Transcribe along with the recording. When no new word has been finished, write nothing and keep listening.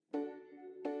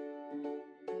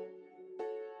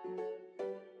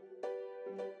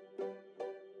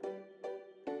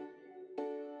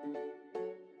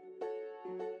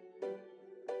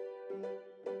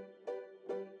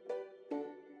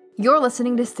You're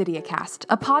listening to StydiaCast,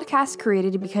 a podcast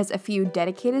created because a few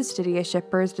dedicated Stydia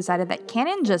shippers decided that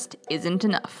canon just isn't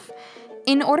enough.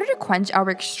 In order to quench our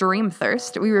extreme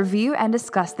thirst, we review and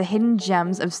discuss the hidden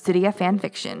gems of Stydia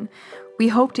fanfiction. We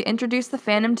hope to introduce the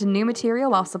fandom to new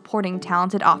material while supporting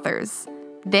talented authors.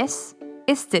 This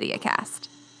is StydiaCast.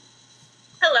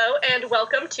 Hello, and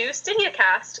welcome to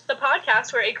StydiaCast, the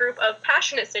podcast where a group of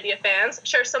passionate Stydia fans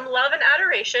share some love and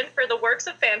adoration for the works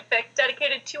of fanfic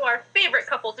dedicated to our favorite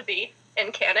couple to be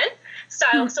in canon,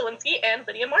 Stiles Stilinski and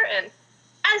Lydia Martin.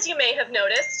 As you may have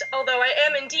noticed, although I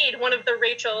am indeed one of the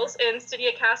Rachels in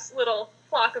StydiaCast's little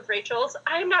flock of Rachels,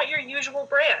 I am not your usual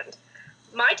brand.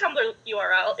 My Tumblr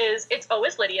URL is It's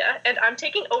Always Lydia, and I'm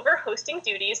taking over hosting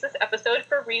duties this episode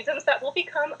for reasons that will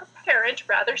become apparent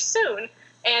rather soon.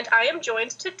 And I am joined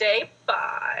today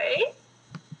by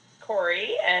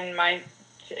Corey, and my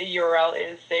URL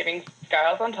is Saving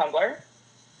Skiles on Tumblr.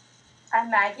 I'm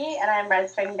Maggie, and I'm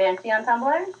registering Banshee on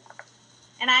Tumblr.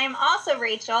 And I am also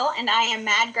Rachel, and I am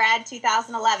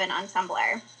MadGrad2011 on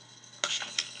Tumblr.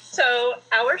 So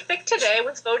our fic today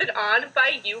was voted on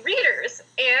by you readers,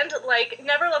 and like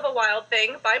Never Love a Wild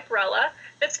Thing by Brella,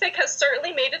 this fic has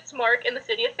certainly made its mark in the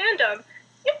Stydia fandom.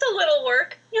 It's a little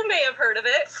work, you may have heard of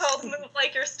it, called Move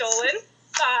Like You're Stolen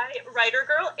by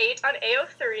WriterGirl8 on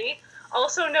AO3,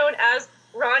 also known as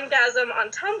Rongasm on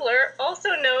Tumblr, also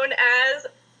known as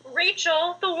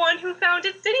Rachel, the one who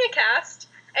founded StydiaCast,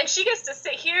 and she gets to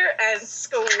sit here and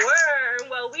squirm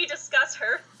while we discuss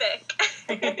her fic.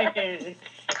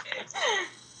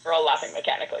 We're all laughing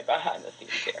mechanically behind the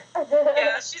scenes here.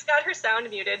 Yeah, she's got her sound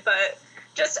muted, but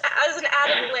just as an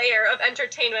added layer of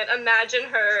entertainment, imagine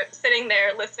her sitting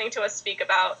there listening to us speak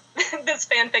about this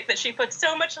fanfic that she put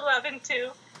so much love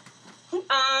into. So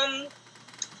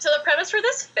the premise for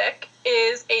this fic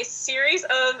is a series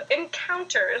of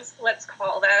encounters, let's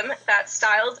call them, that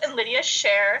Stiles and Lydia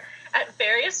share at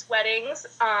various weddings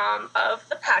of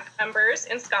the pack members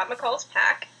in Scott McCall's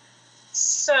pack.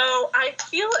 So I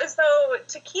feel as though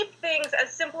to keep things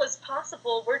as simple as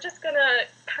possible, we're just going to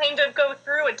kind of go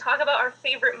through and talk about our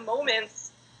favorite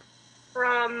moments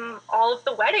from all of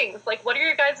the weddings. Like, what are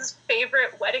your guys'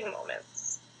 favorite wedding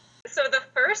moments? So the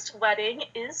first wedding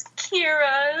is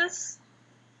Kira's.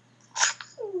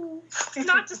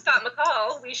 Not to Scott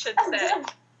McCall, we should say.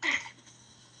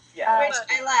 Yeah. Which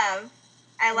I love.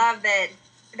 I love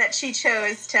that she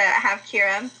chose to have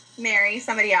Kira marry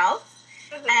somebody else.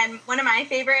 Mm-hmm. And one of my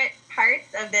favorite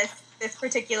parts of this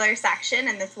particular section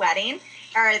and this wedding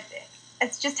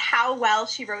it's just how well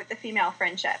she wrote the female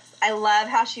friendships. I love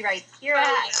how she writes Kira,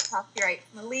 how she writes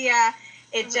Malia.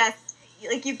 It just,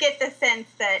 like, you get the sense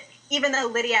that even though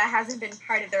Lydia hasn't been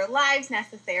part of their lives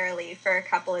necessarily for a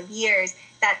couple of years,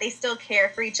 that they still care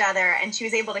for each other, and she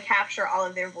was able to capture all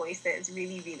of their voices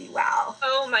really, really well.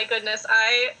 Oh my goodness,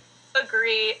 I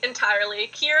agree entirely.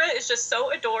 Kira is just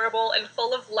so adorable and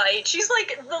full of light. She's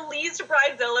like the least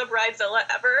bridezilla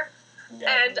ever.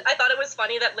 Yeah. And I thought it was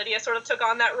funny that Lydia sort of took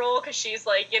on that role because she's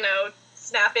like,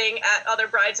 snapping at other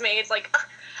bridesmaids like,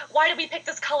 why did we pick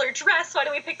this colored dress? Why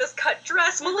do we pick this cut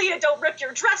dress? Malia, don't rip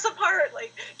your dress apart.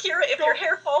 Like, Kira, if your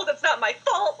hair falls, it's not my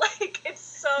fault. Like, it's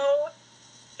so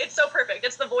perfect.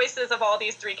 It's the voices of all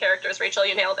these three characters. Rachel,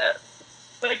 you nailed it.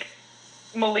 Like,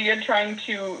 Malia trying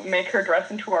to make her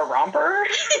dress into a romper,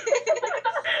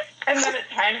 and then it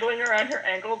tangling around her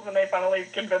ankles when they finally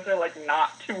convince her, like,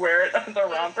 not to wear it as a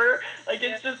romper. Like,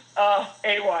 it's just,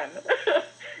 A1.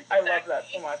 I love that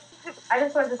so much. I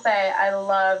just wanted to say I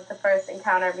love the first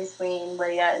encounter between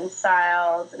Lydia and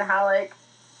Stiles, and how, like,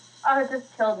 it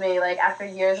just killed me, like, after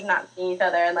years of not seeing each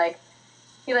other, and, like,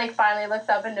 he, like, finally looks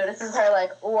up and notices her,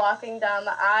 like, walking down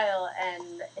the aisle,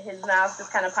 and his mouth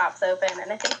just kind of pops open.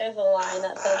 And I think there's a line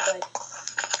that says, like,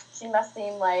 she must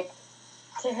seem like,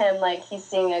 to him, like, he's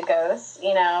seeing a ghost,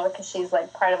 because she's,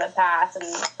 like, part of a past, and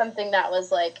something that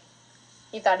was, like,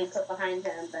 he thought he put behind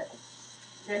him, but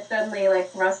they're suddenly, like,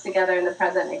 thrust together in the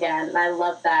present again, and I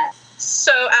love that.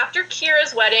 So after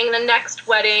Kira's wedding, the next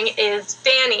wedding is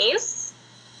Danny's.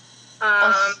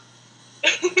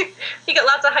 You get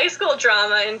lots of high school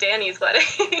drama in Danny's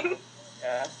wedding.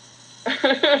 Yeah.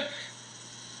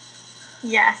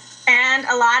 Yes, and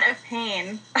a lot of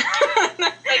pain.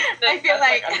 I feel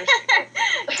like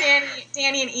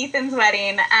Danny and Ethan's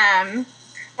wedding.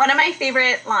 One of my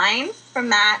favorite lines from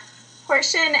that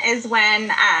portion is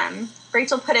when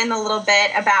Rachel put in the little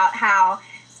bit about how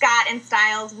Scott and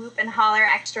Stiles whoop and holler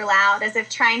extra loud as if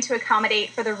trying to accommodate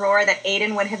for the roar that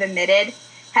Aiden would have emitted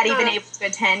had he been able to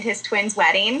attend his twins'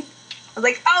 wedding. I was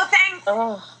like, oh, thanks.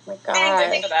 Oh, my God.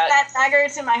 Thanks. That dagger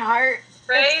to my heart.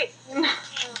 Right? And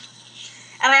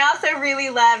I also really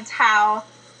loved how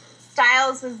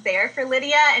Stiles was there for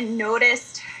Lydia and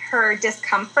noticed her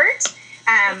discomfort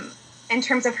in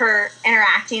terms of her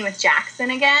interacting with Jackson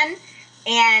again.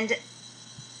 And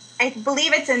I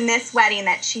believe it's in this wedding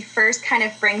that she first kind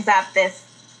of brings up this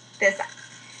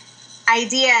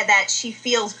idea that she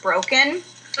feels broken.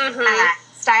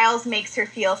 Stiles makes her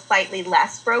feel slightly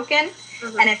less broken.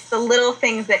 And it's the little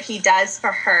things that he does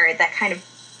for her that kind of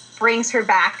brings her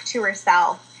back to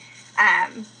herself.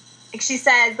 Like she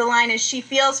says, the line is, she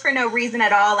feels for no reason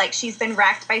at all like she's been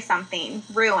wrecked by something,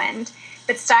 ruined.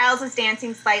 But Stiles is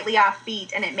dancing slightly off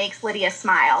beat, and it makes Lydia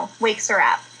smile, wakes her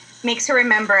up, makes her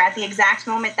remember at the exact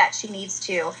moment that she needs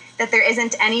to, that there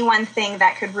isn't any one thing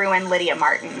that could ruin Lydia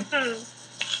Martin.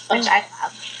 Which I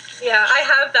love. Yeah, I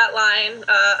have that line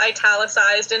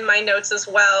italicized in my notes as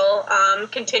well,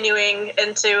 continuing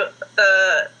into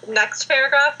the next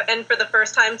paragraph. And for the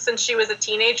first time since she was a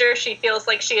teenager, she feels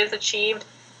like she has achieved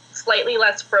slightly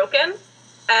less broken.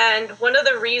 And one of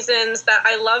the reasons that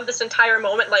I love this entire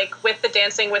moment, like with the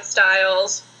dancing with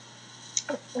Stiles,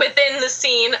 within the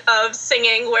scene of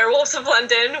singing Werewolves of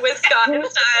London with Scott and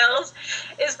Stiles,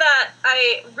 is that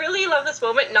I really love this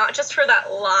moment, not just for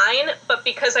that line, but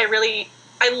because I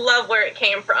love where it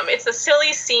came from. It's a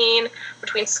silly scene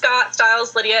between Scott,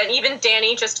 Stiles, Lydia, and even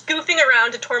Danny just goofing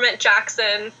around to torment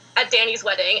Jackson at Danny's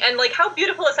wedding. And, like, how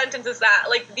beautiful a sentence is that?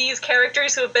 Like, these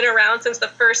characters who have been around since the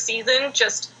first season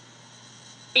just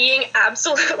being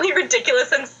absolutely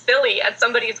ridiculous and silly at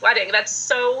somebody's wedding. That's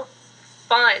so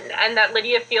fun. And that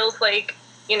Lydia feels like,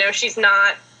 you know, she's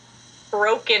not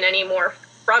broken anymore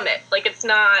from it. Like, it's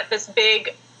not this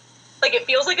big, like, it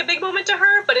feels like a big moment to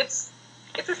her, but it's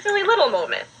a silly little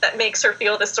moment that makes her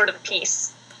feel this sort of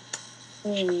peace.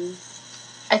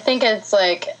 I think it's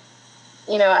like,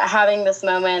 you know, having this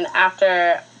moment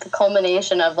after the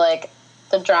culmination of like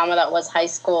the drama that was high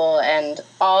school and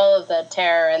all of the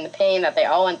terror and the pain that they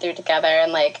all went through together,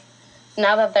 and like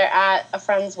now that they're at a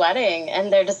friend's wedding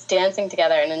and they're just dancing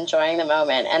together and enjoying the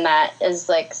moment, and that is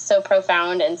like so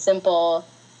profound and simple,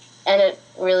 and it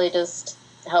really just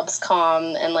helps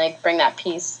calm and like bring that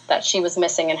peace that she was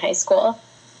missing in high school.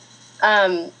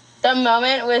 The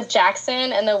moment with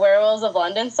Jackson and the Werewolves of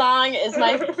London song is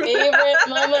my favorite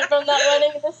moment from that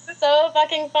wedding. It's so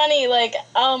fucking funny. Like,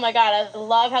 oh my god, I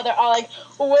love how they're all like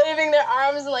waving their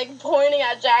arms and like pointing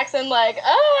at Jackson like,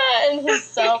 ah, and he's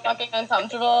so fucking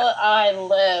uncomfortable. Oh, I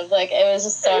live. Like, it was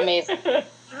just so amazing.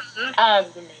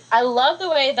 I love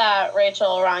the way that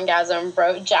Rachel Rongasm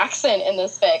wrote Jackson in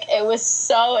this fic. It was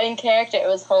so in character. It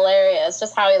was hilarious.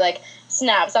 Just how he like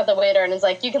snaps at the waiter and is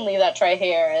like, you can leave that tray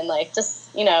here, and like just,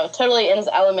 you know, totally in his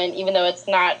element, even though it's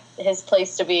not his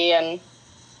place to be. And,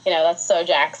 you know, that's so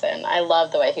Jackson. I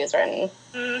love the way he was written.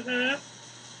 Amen.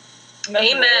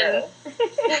 Amen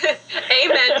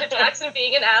to Jackson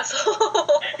being an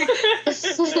asshole.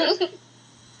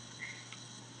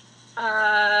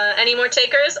 Any more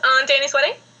takers on Danny's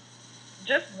wedding?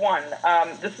 Just one.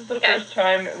 This is the first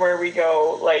time where we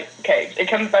go, like, okay, it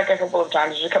comes back a couple of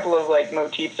times. There's a couple of, like,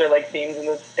 motifs or, like, themes in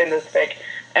this fic.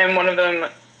 And one of them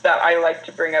that I like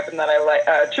to bring up, and that I like,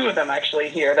 two of them, actually,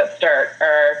 here that start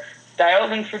are Stiles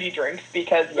and fruity drinks,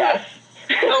 because, yes.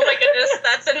 Oh my goodness,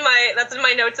 that's in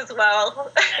my notes as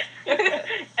well.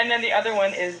 And then the other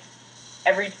one is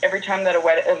every time that a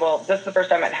wedding, well, this is the first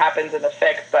time it happens in the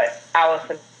fic, but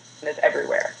Allison is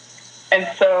everywhere. And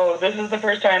so this is the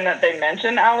first time that they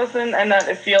mention Allison, and that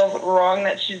it feels wrong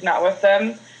that she's not with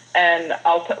them. And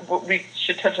we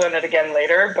should touch on it again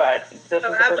later, but this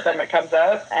is the first time it comes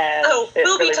up. And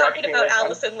we'll be talking about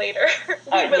Allison later. We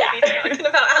will be talking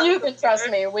about Allison. You can trust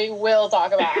me, we will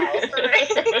talk about Allison.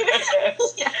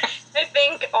 I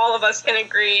think all of us can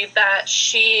agree that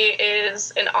she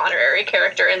is an honorary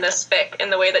character in this fic in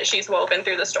the way that she's woven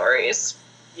through the stories.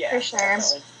 Yeah, for sure.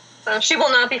 She will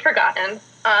not be forgotten,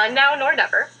 now nor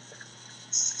never.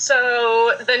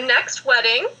 So the next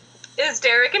wedding is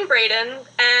Derek and Brayden,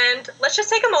 and let's just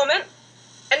take a moment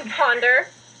and ponder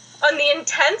on the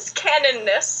intense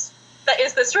canonness that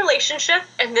is this relationship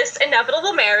and this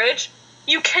inevitable marriage.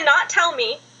 You cannot tell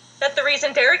me that the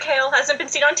reason Derek Hale hasn't been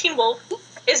seen on Teen Wolf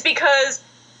is because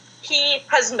he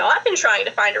has not been trying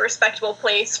to find a respectable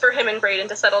place for him and Brayden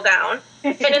to settle down.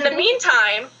 And in the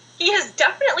meantime, he has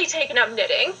definitely taken up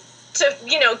knitting to,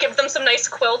 you know, give them some nice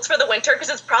quilts for the winter, because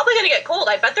it's probably going to get cold.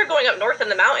 I bet they're going up north in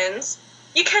the mountains.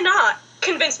 You cannot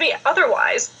convince me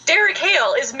otherwise. Derek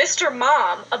Hale is Mr.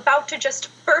 Mom about to just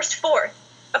burst forth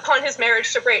upon his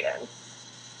marriage to Brayden.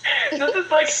 This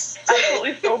is like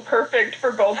absolutely so perfect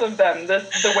for both of them.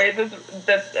 The way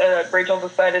that Rachel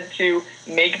decided to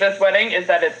make this wedding is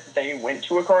that they went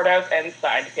to a courthouse and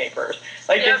signed papers.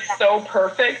 Like, it's so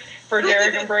perfect for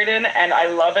Derek and Brayden, and I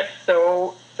love it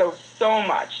so so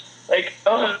much. Like,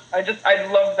 I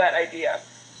love that idea.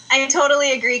 I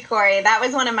totally agree, Corey. That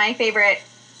was one of my favorite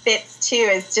bits too,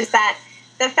 is just that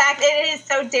the fact it is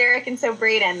so Derek and so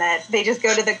Brayden that they just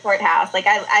go to the courthouse. Like,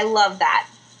 I love that.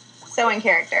 So in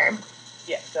character.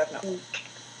 Yeah, definitely.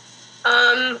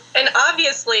 And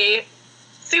obviously,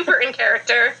 super in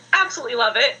character, absolutely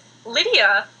love it.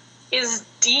 Lydia is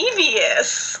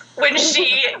devious when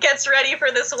she gets ready for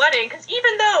this wedding, because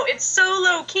even though it's so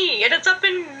low-key, and it's up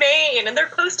in Maine, and they're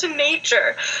close to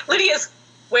nature, Lydia's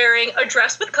wearing a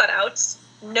dress with cutouts,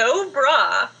 no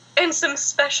bra, and some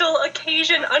special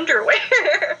occasion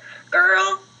underwear.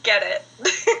 Girl, get it.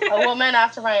 A woman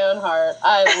after my own heart.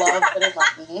 I love Lydia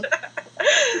Martin.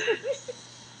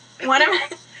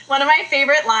 One of my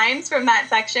favorite lines from that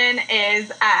section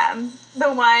is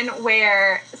the one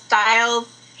where Stiles,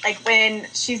 like when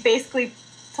she's basically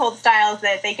told Stiles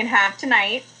that they can have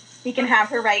tonight, he can have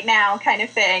her right now kind of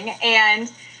thing,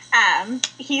 and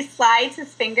he slides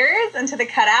his fingers into the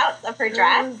cutouts of her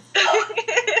dress.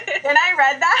 When I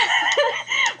read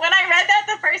that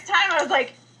the first time, I was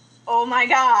like, oh my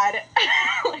god.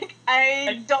 Like,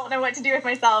 I don't know what to do with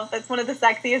myself. That's one of the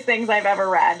sexiest things I've ever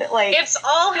read. Like, it's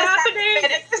all happening.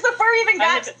 It's just before we even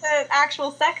got to the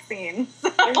actual sex scene.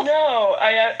 So. I know.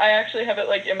 I actually have it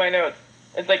like in my notes.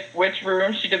 It's like which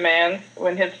room she demands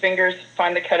when his fingers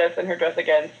find the cutouts in her dress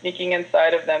again, sneaking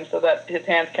inside of them so that his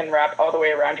hands can wrap all the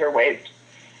way around her waist.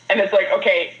 And it's like,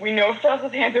 okay, we know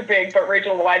Stiles' hands are big, but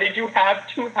Rachel, why did you have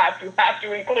to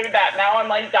include that? Now I'm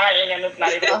like dying, and it's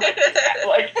not even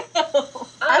like.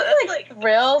 I'm like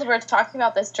thrilled we're talking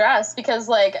about this dress because,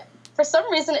 like, for some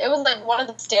reason it was like one of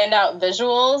the standout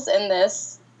visuals in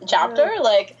this chapter.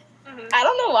 Like, I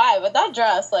don't know why, but that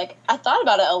dress, like, I thought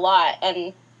about it a lot.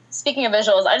 And speaking of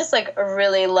visuals, I just like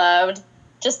really loved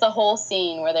just the whole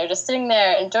scene where they're just sitting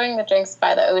there enjoying the drinks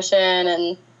by the ocean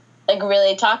and like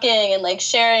really talking and like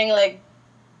sharing like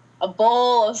a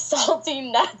bowl of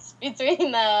salty nuts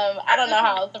between them. I don't know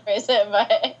how else to phrase it,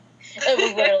 but it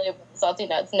was literally a bowl of salty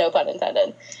nuts, no pun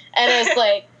intended. And it was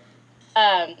like,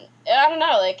 I don't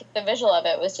know, like the visual of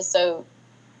it was just so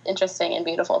interesting and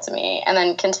beautiful to me. And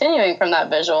then continuing from that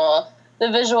visual,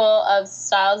 the visual of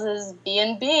Stiles'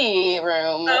 B&B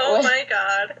room. Oh my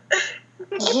god.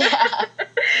 Yeah.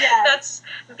 That's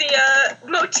the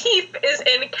motif is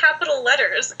in capital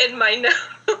letters in my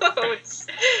notes.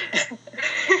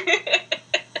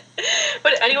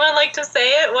 Would anyone like to say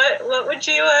it? What would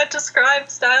you describe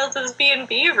Stiles'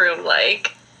 B&B room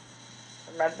like?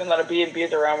 There must have been a lot of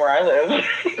B&Bs around where I live.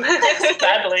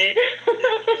 Sadly.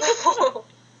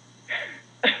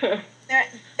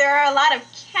 There are a lot of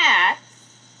cats.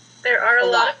 There are a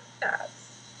lot of cats.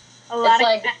 It's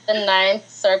like the ninth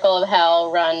circle of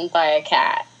hell run by a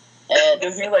cat. It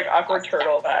gives me like awkward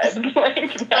turtle vibes.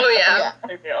 Like, oh yeah.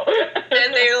 I feel.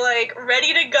 And they're like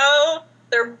ready to go.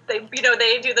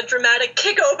 They do the dramatic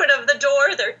kick open of the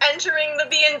door. They're entering the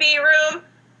B&B room,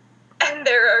 and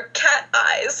there are cat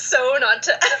eyes sewn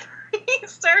onto every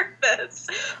surface,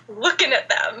 looking at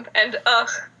them. And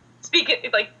speaking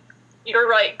like, you're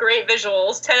right. Great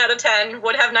visuals. 10 out of 10.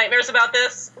 Would have nightmares about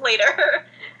this later.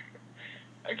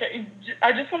 Okay,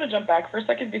 I just want to jump back for a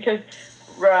second because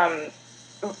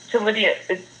to Lydia,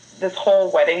 this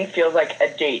whole wedding feels like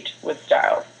a date with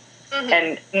Stiles. Mm-hmm.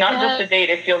 And not just a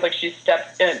date, it feels like she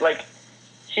stepped in, like,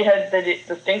 she has the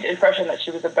distinct impression that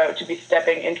she was about to be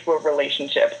stepping into a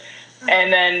relationship. Mm-hmm.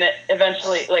 And then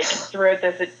eventually, like, throughout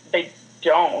this, they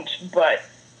don't, but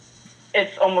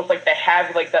it's almost like they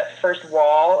have, like, that first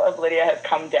wall of Lydia has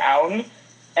come down.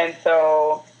 And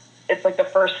so it's like the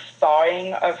first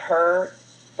thawing of her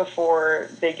before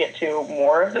they get to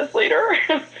more of this later.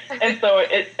 And so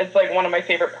it's like one of my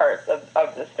favorite parts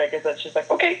of this fic is that she's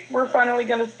like, okay, we're finally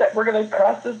going to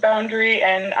cross this boundary,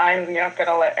 and I'm not going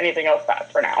to let anything else pass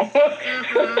for now.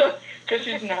 Because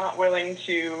she's not willing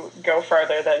to go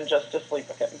farther than just to sleep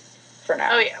with him for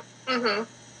now. Oh, yeah. Mm-hmm.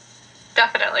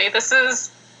 Definitely. This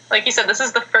is, like you said, this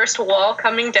is the first wall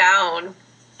coming down.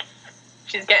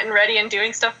 She's getting ready and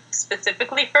doing stuff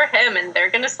specifically for him, and they're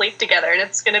going to sleep together, and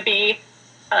it's going to be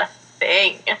a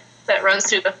thing that runs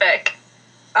through the fic.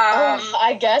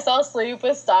 I guess I'll sleep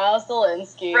with Stiles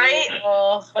Stilinski. Right?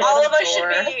 Oh, all of us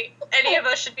any of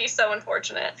us should be so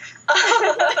unfortunate.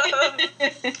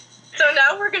 So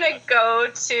now we're going to go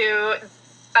to,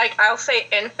 I'll say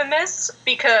infamous,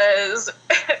 because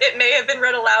it may have been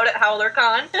read aloud at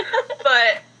HowlerCon,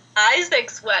 but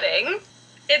Isaac's wedding.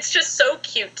 It's just so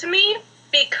cute to me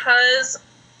because,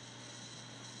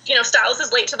 Stiles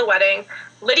is late to the wedding.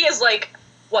 Lydia's like,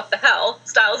 what the hell?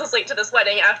 Stiles is late to this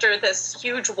wedding after this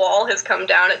huge wall has come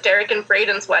down at Derek and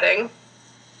Brayden's wedding.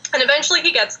 And eventually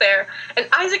he gets there, and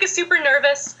Isaac is super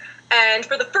nervous, and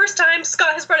for the first time,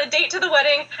 Scott has brought a date to the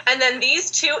wedding, and then these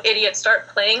two idiots start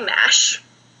playing MASH.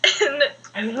 And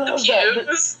I love that.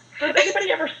 Does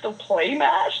anybody ever still play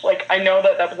MASH? Like, I know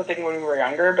that was a thing when we were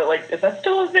younger, but, like, is that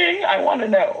still a thing? I want to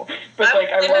know. But,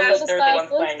 I love that they're the ones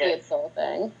playing it. It's still a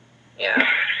thing. Yeah.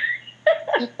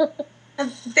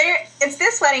 It's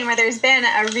this wedding where there's been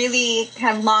a really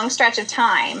kind of long stretch of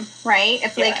time, right?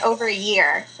 It's like over a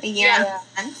year and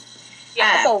months.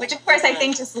 Yeah. Which of course I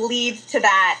think just leads to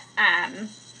that,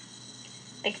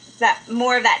 like that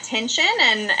more of that tension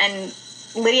and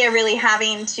Lydia really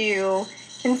having to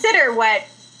consider what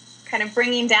kind of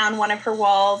bringing down one of her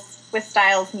walls with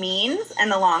Stiles means in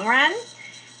the long run,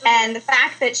 and the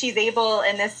fact that she's able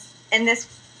in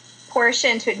this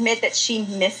portion to admit that she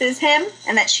misses him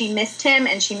and that she missed him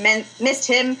and she missed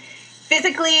him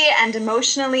physically and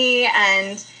emotionally,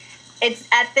 and it's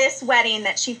at this wedding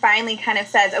that she finally kind of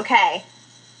says, okay,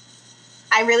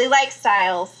 I really like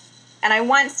Stiles and I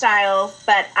want Stiles,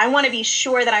 but I want to be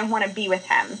sure that I want to be with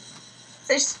him.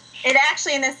 So it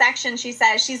actually, in this section, she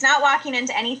says she's not walking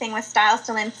into anything with Stiles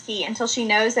Stilinski until she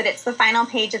knows that it's the final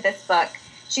page of this book.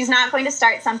 She's not going to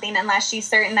start something unless she's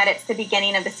certain that it's the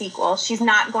beginning of the sequel. She's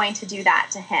not going to do that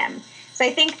to him. So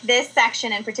I think this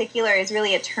section in particular is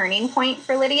really a turning point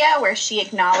for Lydia, where she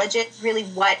acknowledges really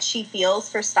what she feels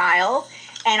for Stiles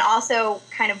and also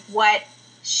kind of what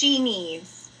she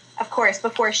needs, of course,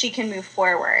 before she can move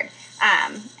forward.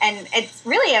 And it's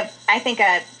really, I think,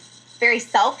 a very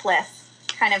selfless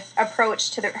kind of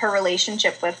approach to her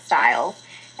relationship with Stiles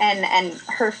and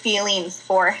her feelings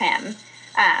for him.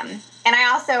 And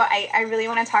I really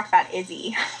want to talk about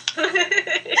Izzy.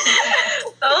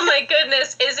 Oh my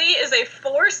goodness, Izzy is a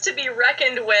force to be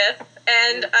reckoned with,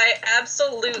 and I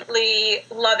absolutely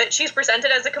love it. She's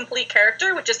presented as a complete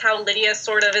character, which is how Lydia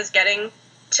sort of is getting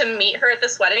to meet her at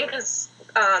this wedding, because,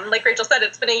 like Rachel said,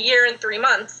 it's been a year and 3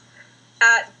 months.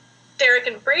 At Derek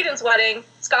and Braden's wedding,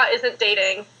 Scott isn't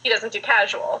dating. He doesn't do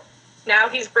casual. Now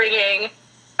he's bringing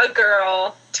a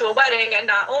girl to a wedding, and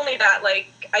not only that,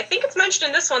 like, I think it's mentioned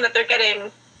in this one that they're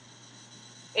getting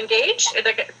engaged.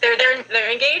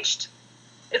 They're engaged.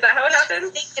 Is that how it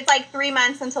happens? It's like 3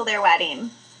 months until their wedding.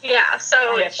 Yeah.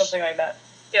 So something like that.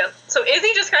 Yeah. So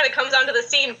Izzy just kind of comes onto the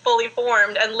scene fully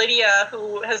formed, and Lydia,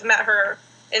 who has met her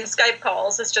in Skype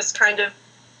calls, is just kind of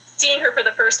seeing her for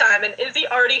the first time, and Izzy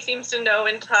already seems to know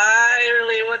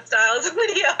entirely what Stiles and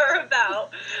Lydia are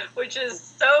about, which is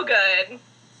so good.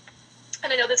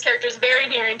 And I know this character is very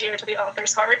near and dear to the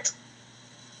author's heart.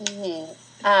 Mm-hmm.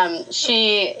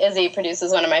 Izzy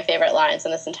produces one of my favorite lines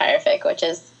in this entire fic, which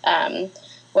is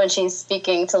when she's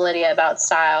speaking to Lydia about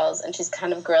Stiles, and she's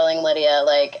kind of grilling Lydia,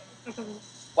 like,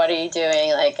 what are you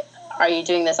doing? Like, are you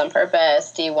doing this on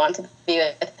purpose? Do you want to be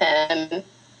with him?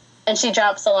 And she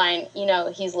drops the line,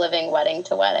 he's living wedding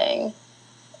to wedding.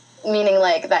 Meaning,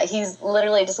 like, that he's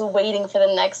literally just waiting for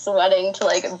the next wedding to,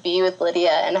 like, be with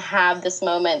Lydia and have this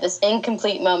moment, this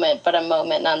incomplete moment, but a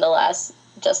moment nonetheless,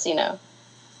 just,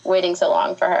 waiting so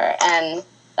long for her. And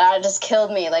that just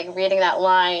killed me, like, reading that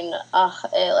line.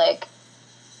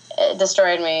 It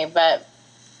destroyed me. But,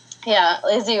 yeah,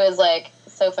 Izzy was, like,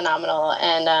 so phenomenal.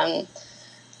 And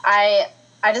I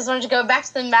just wanted to go back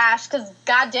to the MASH, because,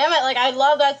 god damn it, like, I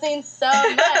love that scene so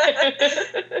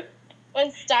much.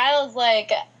 When Stiles,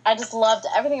 like, I just loved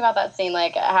everything about that scene,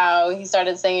 like, how he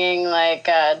started singing, like,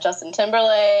 Justin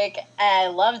Timberlake, and I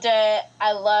loved it.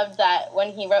 I loved that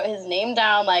when he wrote his name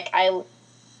down, like, I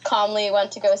calmly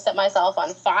went to go set myself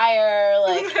on fire,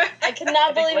 like, I could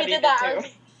not believe he did that.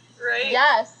 Right?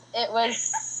 Yes, it was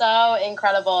so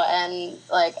incredible, and,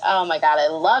 like, oh my god, I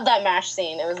love that MASH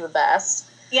scene. It was the best.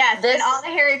 Yes, and all the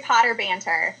Harry Potter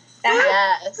banter.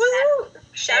 Yes. Woo!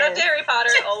 Shout out to Harry Potter,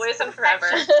 always and forever.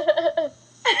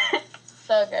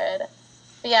 So good.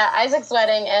 But yeah, Isaac's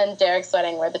wedding and Derek's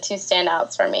wedding were the two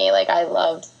standouts for me. Like, I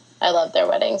loved their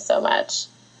wedding so much.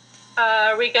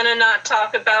 Are we gonna not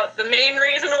talk about the main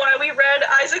reason why we read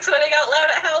Isaac's wedding out loud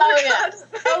at Howler?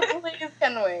 Oh, please,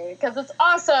 can we? Because it's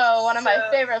also one of my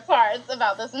favorite parts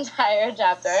about this entire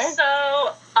chapter.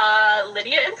 So,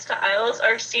 Lydia and Stiles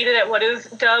are seated at what is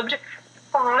dubbed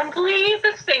fondly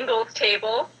the singles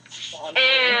table.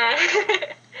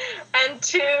 And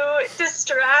to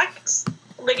distract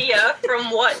Lydia from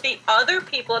what the other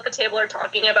people at the table are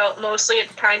talking about, mostly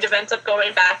it kind of ends up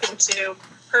going back into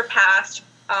her past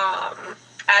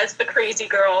as the crazy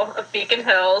girl of Beacon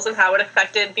Hills and how it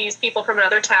affected these people from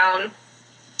another town.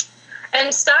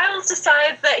 And Stiles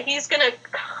decides that he's going to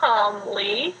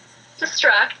calmly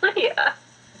distract Lydia.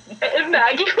 And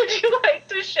Maggie, would you like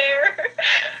to share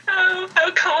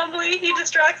how calmly he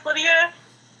distracts Lydia?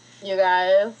 You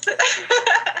guys.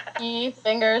 he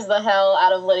fingers the hell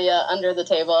out of Lydia under the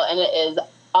table, and it is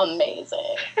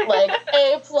amazing. Like,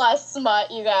 A+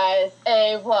 smut, you guys.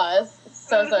 A+.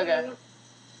 So good.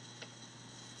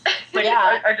 Like,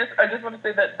 Yeah. I just want to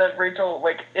say that Rachel,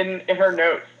 like, in her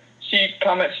notes, she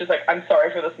comments, she's like, I'm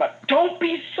sorry for the smut. Don't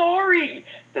be sorry!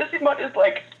 This smut is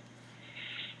like...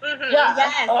 Yeah.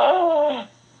 Yes. Oh.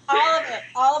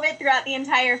 All of it throughout the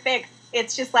entire fic.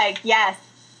 It's just like, yes.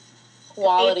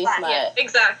 Quality A+. smut. Yeah,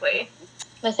 exactly.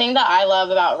 The thing that I love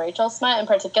about Rachel's smut in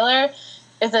particular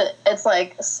is that it's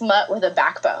like smut with a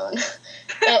backbone.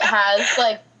 It has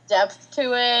like depth to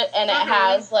it, and it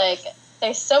has like,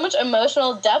 there's so much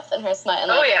emotional depth in her smut, and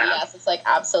like, yes, it's like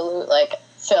absolute like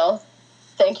filth.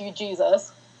 Thank you,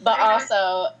 Jesus. But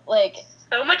also like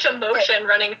So much emotion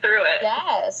running through it.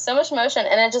 yes, so much emotion,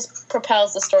 and it just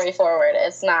propels the story forward.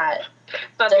 It's not.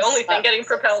 It's not the only thing getting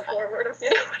propelled forward. If you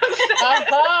know what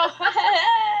I'm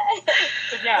saying.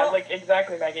 But yeah, like,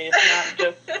 exactly, Maggie. It's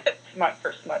not just smut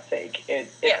for smut's sake. It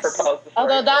Yes. propels the story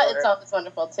Although that forward. itself is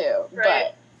wonderful too.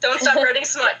 Right. Don't stop writing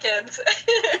smut, kids.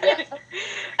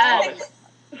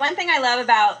 One thing I love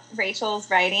about Rachel's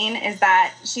writing is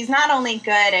that she's not only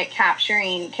good at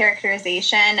capturing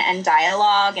characterization and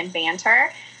dialogue and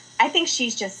banter, I think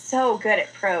she's just so good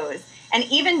at prose. And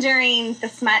even during the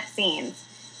smut scenes,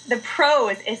 the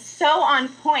prose is so on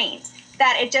point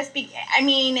that it just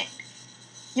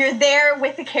you're there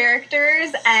with the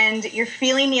characters and you're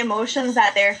feeling the emotions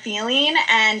that they're feeling,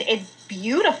 and it's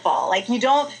beautiful. Like, you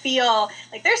don't feel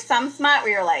like there's some smut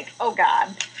where you're like, oh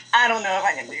God, I don't know if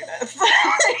I can do this.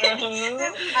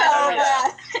 This is so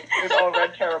bad. We've all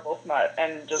read terrible smut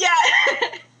and just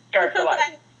scarred for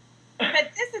life.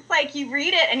 But this is like, you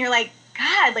read it and you're like,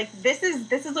 God, like this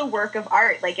is a work of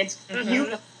art. Like, it's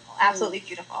beautiful, absolutely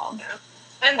beautiful. Yeah.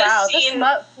 And Wow, this the scene,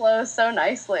 smut flows so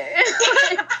nicely.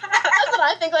 Like, that's what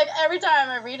I think. Like, every time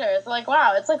I read her, it's like,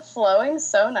 wow, it's like flowing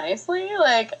so nicely.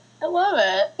 Like, I love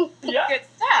it. Yeah. Good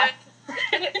stuff.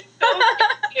 it's so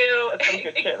cute. That's some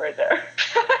good shit right there.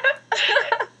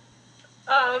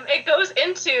 It goes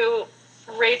into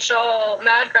Rachel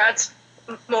Madgrat's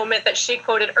moment that she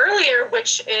quoted earlier,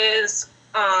 which is,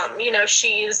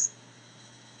 she's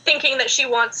thinking that she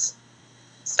wants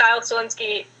Stiles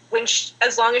Stilinski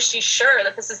as long as she's sure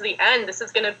that this is the end, this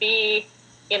is going to be,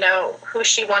 who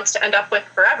she wants to end up with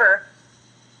forever.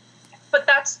 But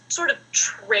that's sort of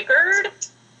triggered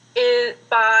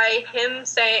by him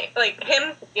saying, like,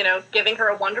 him, giving her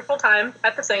a wonderful time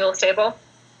at the singles table.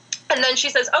 And then she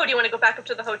says, oh, do you want to go back up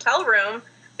to the hotel room?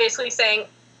 Basically saying,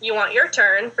 you want your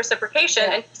turn, reciprocation.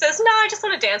 Yeah. And he says, no, I just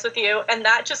want to dance with you. And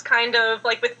that just kind of,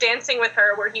 like with Dancing with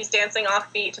Her, where he's dancing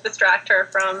offbeat to distract her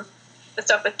from the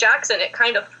stuff with Jackson, it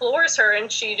kind of floors her, and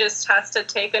she just has to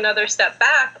take another step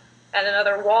back, and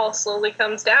another wall slowly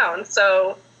comes down.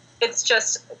 So it's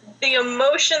just the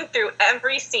emotion through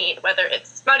every scene, whether it's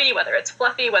smutty, whether it's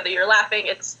fluffy, whether you're laughing,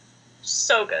 it's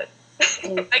so good.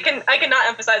 I cannot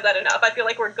emphasize that enough. I feel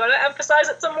like we're gonna emphasize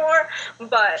it some more,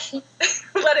 but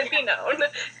let it be known.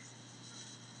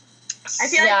 I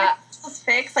feel like with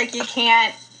fics, like you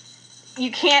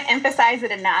can't emphasize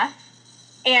it enough.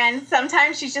 And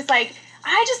sometimes she's just like,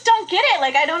 I just don't get it.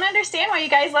 Like, I don't understand why you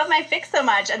guys love my fics so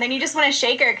much. And then you just want to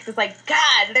shake her because it's like,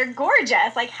 God, they're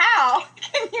gorgeous. Like, how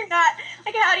can you not?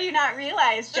 Like, how do you not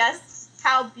realize just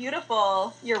how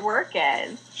beautiful your work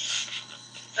is?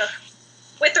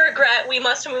 With regret, we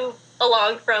must move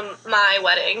along from my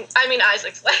wedding. I mean,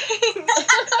 Isaac's wedding.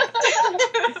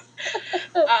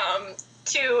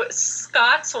 To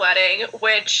Scott's wedding,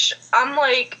 which I'm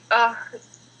like,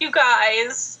 you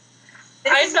guys,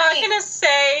 I'm not going to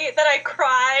say that I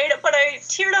cried, but I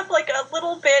teared up like a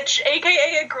little bitch,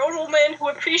 aka a grown woman who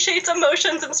appreciates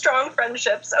emotions and strong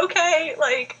friendships, okay?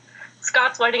 Like,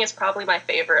 Scott's wedding is probably my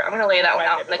favorite. I'm going to lay that one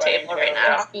out on the table right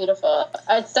now. It's beautiful.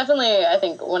 It's definitely, I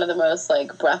think, one of the most,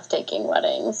 like, breathtaking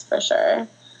weddings, for sure.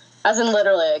 As in,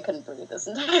 literally, I couldn't breathe this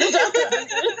entire time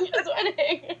his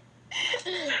wedding.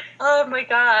 Oh, my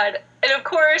God. And, of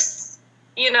course,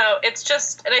 it's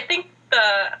just, and I think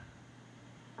the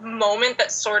moment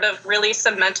that sort of really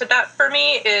cemented that for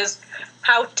me is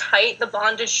how tight the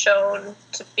bond is shown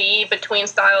to be between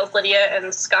Stiles, Lydia,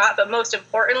 and Scott, but most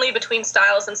importantly, between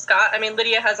Stiles and Scott. I mean,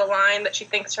 Lydia has a line that she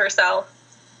thinks to herself,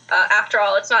 after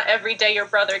all, it's not every day your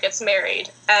brother gets married.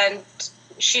 And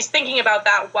she's thinking about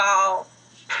that while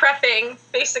prepping,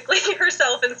 basically,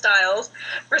 herself and Stiles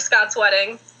for Scott's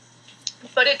wedding.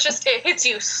 But it hits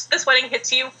you. This wedding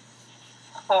hits you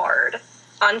hard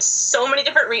on so many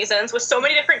different reasons, with so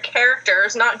many different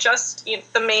characters, not just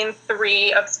the main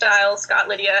three of Stiles, Scott,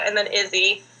 Lydia, and then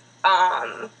Izzy.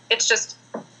 It's just,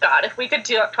 God, if we could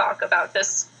talk about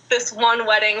this this one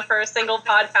wedding for a single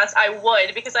podcast, I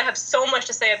would, because I have so much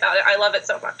to say about it. I love it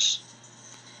so much.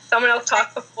 Someone else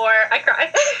talk before I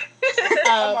cry.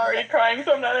 I'm already crying,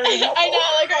 so I'm not even I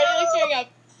know, like, already tearing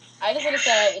up. I just want to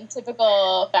say, in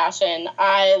typical fashion,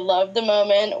 I love the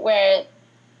moment where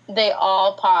they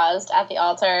all paused at the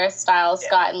altar, Styles,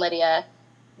 Scott, and Lydia.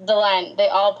 The line, they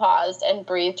all paused and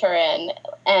breathed her in,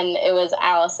 and it was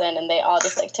Allison, and they all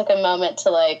just, like, took a moment to,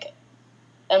 like,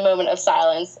 a moment of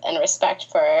silence and respect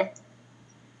for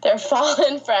their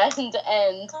fallen friend.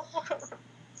 And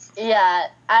yeah,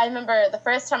 I remember the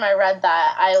first time I read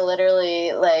that, I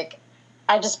literally, like,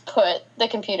 I just put the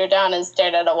computer down and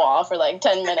stared at a wall for like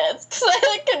 10 minutes because I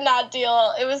like could not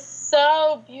deal. It was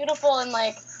so beautiful and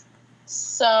like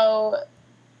so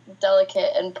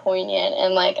delicate and poignant,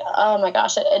 and like, oh my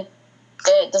gosh, it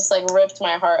just like ripped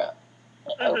my heart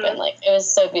open. Like, it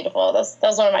was so beautiful. That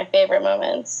was one of my favorite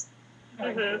moments.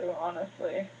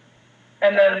 Honestly.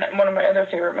 And then one of my other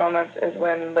favorite moments is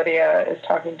when Lydia is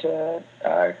talking to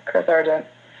Chris Argent,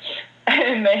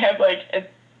 and they have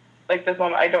like this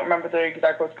moment. I don't remember the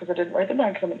exact words because I didn't write them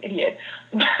down because I'm an idiot.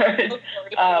 But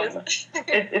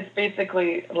it's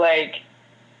basically like,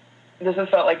 this has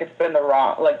felt like it's been the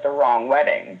wrong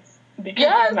wedding because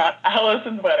it's not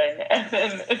Allison's wedding, and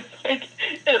then it's like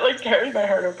it like tears my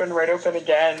heart right open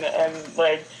again, and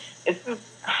like it's.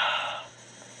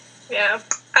 Yeah,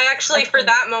 I actually, for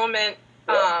that moment,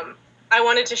 I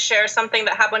wanted to share something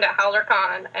that happened at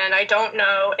HowlerCon, and I don't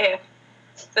know if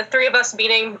the three of us,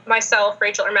 meaning myself,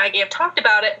 Rachel, or Maggie, have talked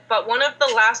about it, but one of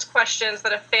the last questions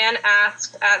that a fan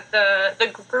asked at the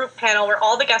group panel where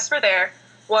all the guests were there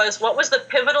was, what was the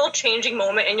pivotal changing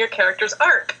moment in your character's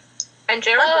arc? And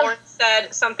Jared Bourne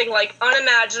said something like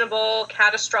unimaginable,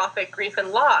 catastrophic grief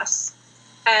and loss.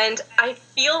 And I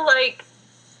feel like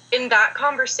in that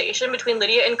conversation between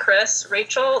Lydia and Chris,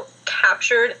 Rachel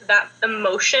captured that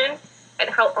emotion and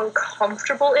how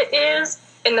uncomfortable it is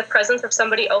in the presence of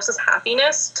somebody else's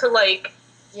happiness to like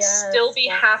still be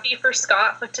happy for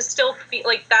Scott, but to still feel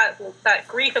like that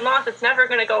grief and loss, it's never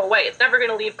going to go away. It's never going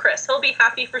to leave Chris. He'll be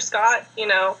happy for Scott, you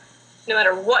know, no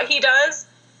matter what he does,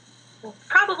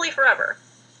 probably forever.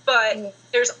 But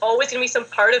there's always going to be some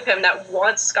part of him that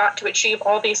wants Scott to achieve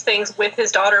all these things with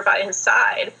his daughter by his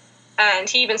side. And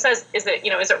he even says, is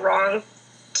it wrong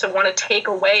to want to take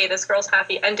away this girl's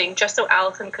happy ending just so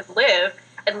Allison could live?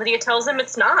 And Lydia tells him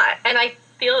it's not. And I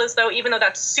feel as though, even though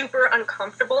that's super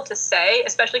uncomfortable to say,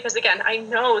 especially because, again, I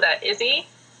know that Izzy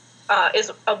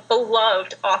is a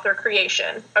beloved author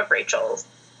creation of Rachel's,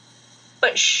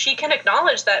 but she can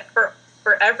acknowledge that for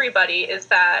everybody is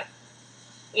that,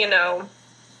 you know,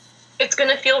 it's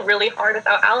going to feel really hard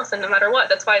without Allison no matter what.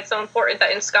 That's why it's so important that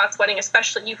in Scott's wedding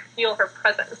especially, you feel her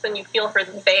presence and you feel her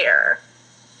there.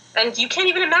 And you can't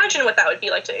even imagine what that would be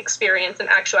like to experience in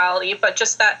actuality, but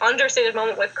just that understated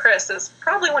moment with Chris is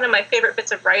probably one of my favorite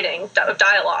bits of writing, of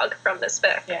dialogue from this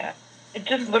fic. Yeah. It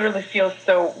just literally feels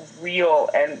so real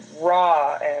and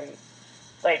raw, and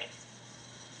like,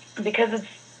 because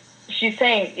she's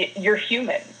saying you're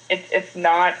human. It's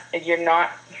not, you're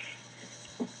not,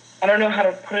 I don't know how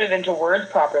to put it into words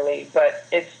properly, but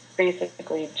it's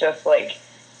basically just like,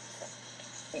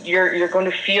 you're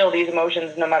going to feel these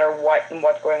emotions no matter what and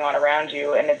what's going on around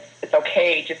you, and it's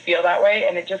okay to feel that way.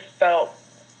 And it just felt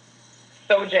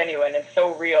so genuine and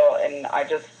so real, and I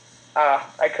just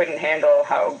I couldn't handle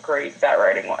how great that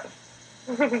writing was.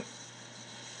 And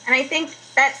I think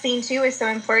that scene too is so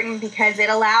important because it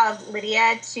allowed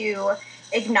Lydia to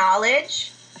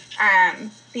acknowledge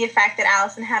the effect that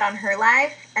Allison had on her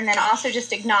life, and then also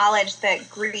just acknowledge the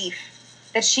grief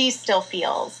that she still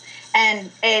feels.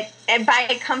 And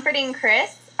by comforting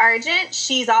Chris Argent,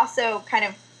 she's also kind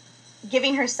of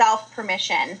giving herself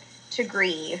permission to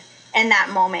grieve in that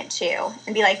moment too,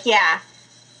 and be like, yeah,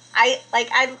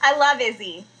 I love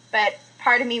Izzy, but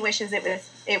part of me wishes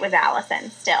it was Allison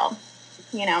still,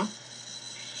 you know.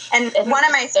 And one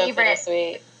of my favorite,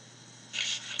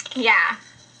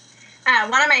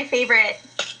 one of my favorite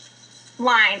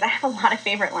lines. I have a lot of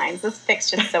favorite lines. This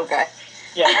fic's just so good.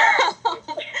 Yeah.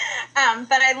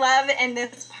 But I love in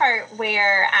this part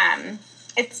where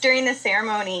it's during the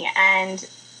ceremony and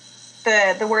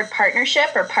the word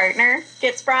partnership or partner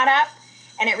gets brought up,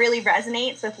 and it really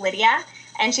resonates with Lydia.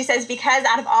 And she says, because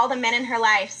out of all the men in her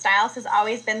life, Styles has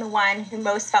always been the one who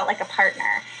most felt like a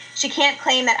partner. She can't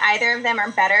claim that either of them are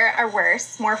better or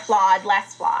worse, more flawed,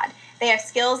 less flawed. They have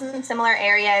skills in similar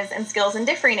areas and skills in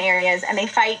differing areas, and they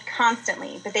fight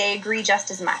constantly, but they agree just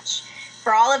as much.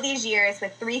 For all of these years,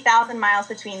 with 3,000 miles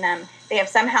between them, they have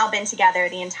somehow been together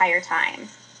the entire time.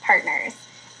 Partners.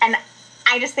 And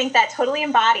I just think that totally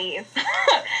embodies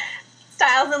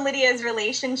Styles and Lydia's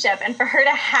relationship, and for her to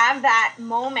have that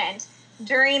moment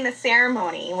during the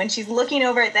ceremony when she's looking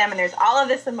over at them and there's all of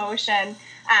this emotion,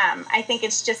 I think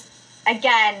it's just,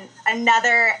 again,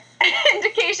 another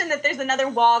indication that there's another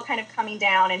wall kind of coming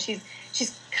down, and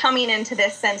she's coming into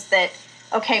this sense that,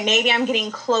 okay, maybe I'm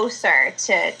getting closer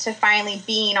to finally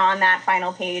being on that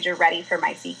final page or ready for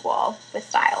my sequel with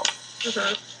Styles.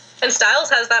 Mm-hmm. And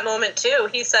Styles has that moment too.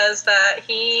 He says that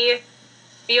he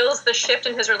feels the shift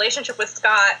in his relationship with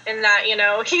Scott, and that, you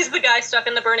know, he's the guy stuck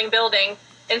in the burning building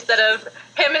instead of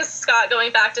him and Scott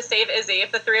going back to save Izzy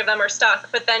if the three of them are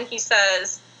stuck. But then he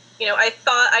says, you know, I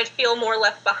thought I'd feel more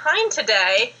left behind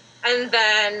today. And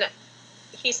then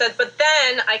he said, but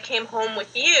then I came home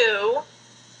with you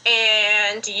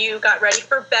and you got ready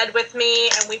for bed with me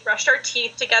and we brushed our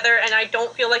teeth together and I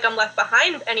don't feel like I'm left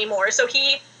behind anymore. So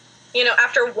he, you know,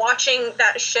 after watching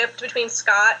that shift between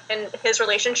Scott and his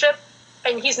relationship,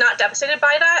 and he's not devastated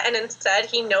by that, and instead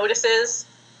he notices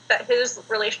that his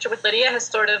relationship with Lydia has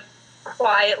sort of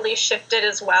quietly shifted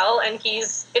as well, and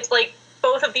it's like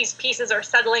both of these pieces are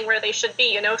settling where they should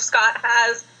be. You know, Scott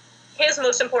has his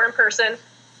most important person,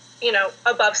 you know,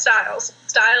 above Styles.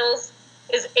 Styles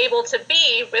is able to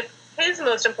be with his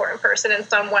most important person in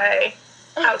some way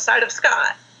outside of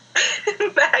Scott.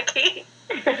 Maggie.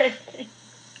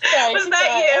 Was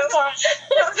that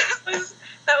you?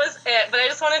 That was it. But I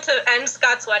just wanted to end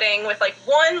Scott's wedding with like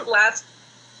one last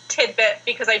tidbit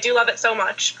because I do love it so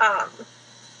much. I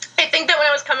think that when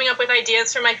I was coming up with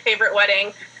ideas for my favorite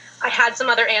wedding, I had some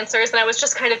other answers, and I was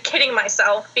just kind of kidding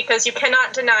myself because you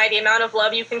cannot deny the amount of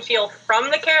love you can feel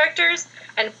from the characters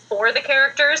and for the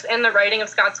characters in the writing of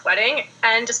Scott's wedding.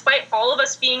 And despite all of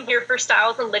us being here for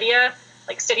Styles and Lydia,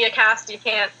 like Stydia Cast, you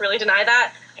can't really deny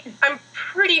that. I'm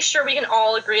pretty sure we can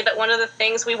all agree that one of the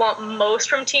things we want most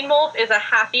from Teen Wolf is a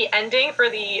happy ending for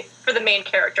the main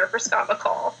character, for Scott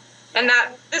McCall. And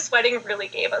that this wedding really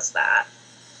gave us that.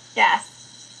 Yes.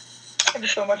 It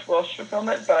was so much wish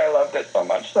fulfillment, but I loved it so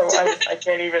much, so I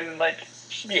can't even, like,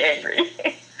 be angry.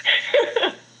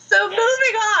 So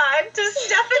moving on to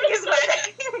Stephanie's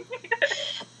wedding.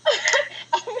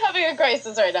 I'm having a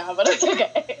crisis right now, but it's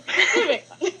okay. Moving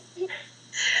on.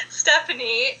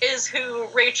 Stephanie is who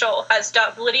Rachel has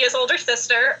dubbed Lydia's older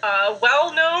sister, a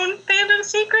well-known fandom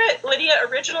secret. Lydia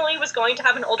originally was going to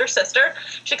have an older sister.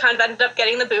 She kind of ended up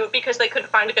getting the boot because they couldn't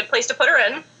find a good place to put her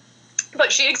in.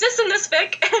 But she exists in this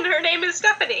fic, and her name is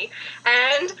Stephanie.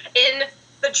 And in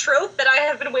the trope that I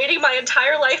have been waiting my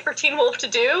entire life for Teen Wolf to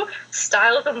do,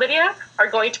 Styles and Lydia are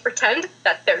going to pretend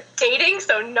that they're dating,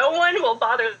 so no one will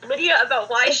bother Lydia about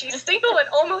why she's single and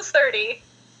almost 30.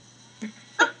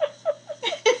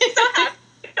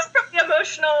 From the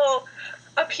emotional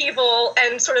upheaval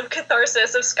and sort of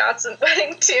catharsis of Scott's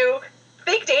wedding to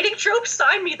fake dating tropes,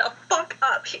 sign me the fuck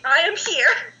up. I am here.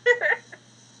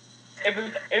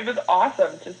 It was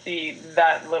awesome to see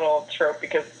that little trope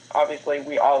because obviously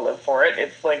we all live for it.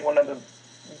 It's like one of the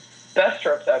best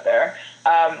tropes out there.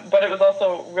 But it was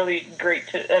also really great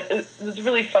it was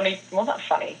really funny. Well, not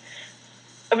funny.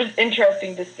 It was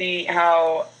interesting to see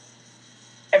how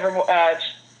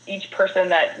each person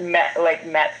that met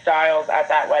Styles at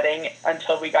that wedding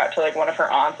until we got to like one of her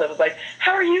aunts that was like,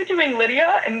 "How are you doing,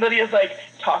 Lydia?" And Lydia's like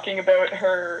talking about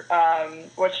her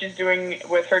what she's doing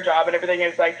with her job and everything. And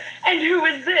it's like, "And who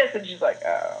is this?" And she's like,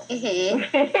 "Oh."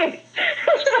 Mm-hmm.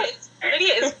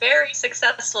 Lydia is very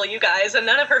successful, you guys, and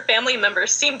none of her family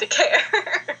members seem to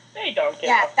care. They don't give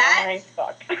Yeah, a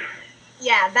fuck.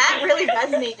 Yeah, that really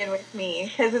resonated with me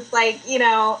because it's like, you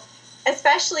know,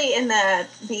 especially in the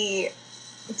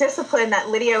discipline that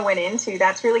Lydia went into,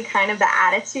 that's really kind of the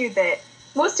attitude that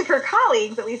most of her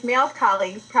colleagues, at least male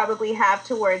colleagues, probably have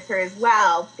towards her as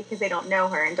well because they don't know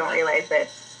her and don't realize that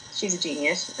she's a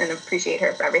genius and appreciate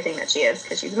her for everything that she is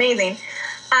because she's amazing.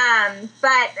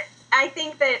 But I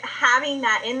think that having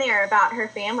that in there about her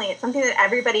family, it's something that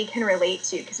everybody can relate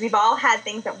to because we've all had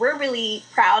things that we're really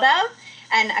proud of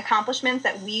and accomplishments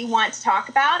that we want to talk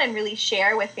about and really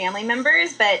share with family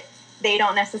members, but they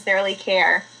don't necessarily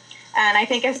care. And I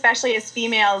think especially as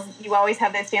females, you always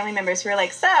have those family members who are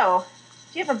like, "So,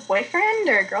 do you have a boyfriend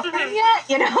or a girlfriend yet?"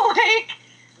 You know, like,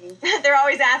 they're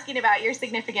always asking about your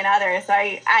significant other. So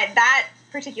I that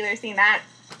particular scene, that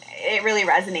it really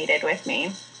resonated with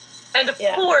me. And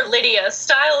poor Lydia,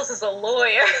 Styles is a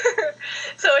lawyer.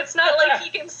 So it's not like he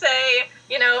can say,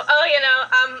 you know, "Oh, you know,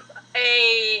 I'm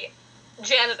a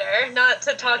janitor," not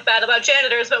to talk bad about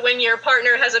janitors, but when your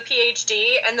partner has a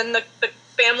PhD and then the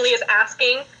family is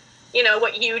asking, you know,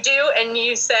 what you do, and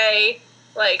you say,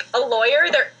 like, a lawyer,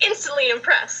 they're instantly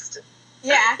impressed.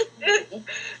 Yeah.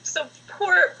 So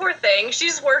poor thing.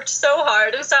 She's worked so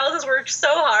hard, and Styles has worked so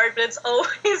hard, but it's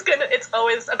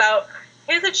always about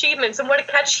his achievements and what a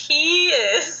catch he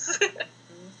is.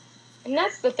 And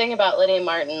that's the thing about Lydia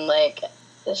Martin, like,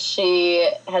 she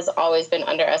has always been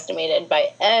underestimated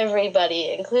by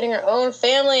everybody, including her own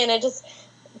family, and it just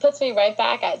puts me right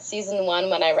back at season 1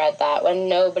 when I read that, when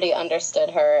nobody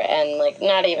understood her, and, like,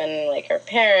 not even, like, her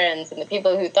parents and the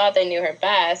people who thought they knew her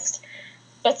best,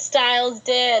 but Styles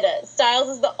did. Styles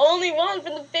is the only one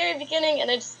from the very beginning, and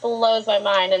it just blows my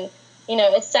mind, and you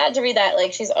know, it's sad to read that,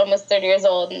 like, she's almost 30 years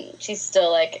old and she's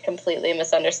still, like, completely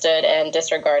misunderstood and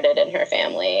disregarded in her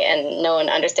family, and no one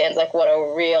understands, like, what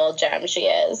a real gem she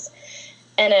is.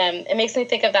 And it makes me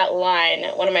think of that line.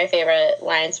 One of my favorite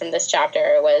lines from this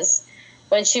chapter was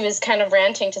when she was kind of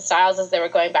ranting to Styles as they were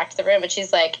going back to the room, and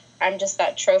she's like, I'm just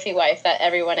that trophy wife that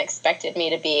everyone expected me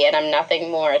to be, and I'm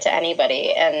nothing more to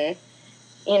anybody. And,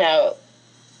 you know,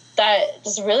 that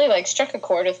just really, like, struck a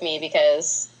chord with me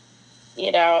because, you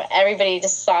know, everybody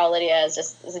just saw Lydia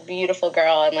as a beautiful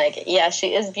girl, and, like, yeah,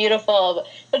 she is beautiful,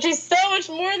 but she's so much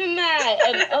more than that.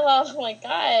 And oh my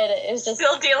God, it was just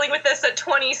still dealing with this at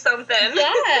 20-something.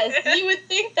 Yes, you would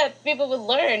think that people would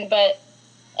learn, but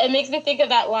it makes me think of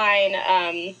that line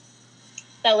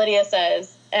that Lydia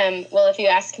says, well, if you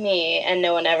ask me and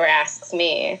no one ever asks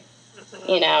me,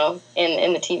 you know,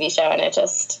 in the TV show, and it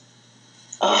just,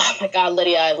 oh my God,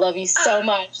 Lydia, I love you so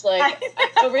much. Like,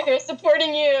 I'm over here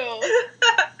supporting you.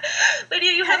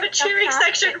 Lydia, you have a cheering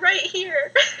section right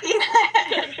here.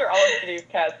 I'm sure all of today's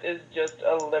cast is just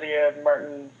a Lydia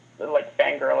Martin, like,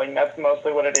 fangirling. That's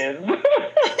mostly what it is.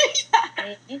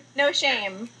 No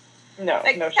shame. No,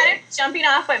 like, no shame. Kind of jumping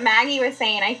off what Maggie was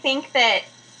saying, I think that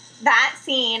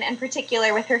scene in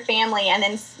particular with her family, and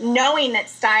then knowing that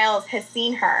Styles has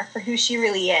seen her for who she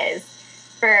really is,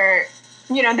 for,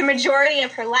 you know, the majority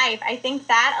of her life, I think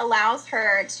that allows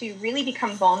her to really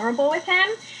become vulnerable with him.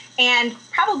 And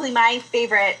probably my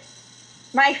favorite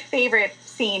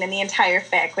scene in the entire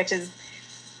fic, which is,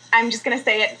 I'm just going to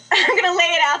say it, I'm going to lay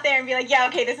it out there and be like, yeah,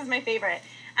 okay, this is my favorite,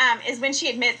 is when she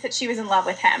admits that she was in love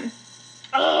with him.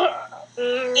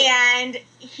 And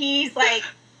he's like,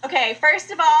 okay,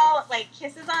 first of all, like,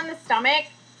 kisses on the stomach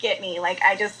get me. Like,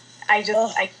 I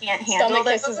can't handle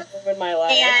this. Stomach kisses ruined my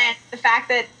life. And the fact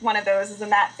that one of those is in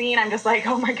that scene, I'm just like,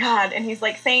 oh my God. And he's,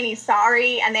 like, saying he's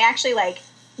sorry, and they actually, like,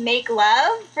 make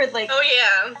love for, like, oh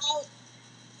yeah,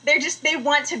 they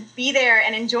want to be there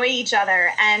and enjoy each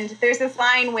other. And there's this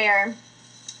line where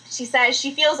she says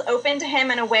she feels open to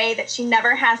him in a way that she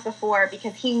never has before,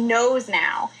 because he knows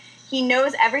now. He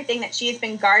knows everything that she has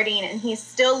been guarding, and he's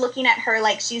still looking at her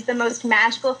like she's the most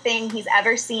magical thing he's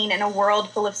ever seen in a world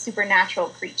full of supernatural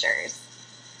creatures.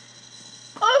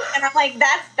 Oh. And I'm like,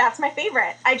 that's my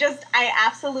favorite. I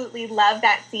absolutely love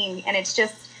that scene, and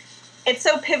it's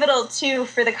so pivotal, too,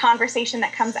 for the conversation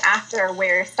that comes after,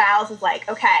 where Styles is like,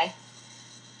 okay,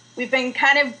 we've been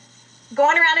kind of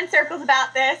going around in circles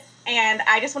about this, and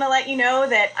I just want to let you know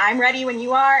that I'm ready when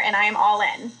you are, and I am all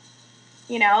in.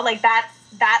 You know, like, that's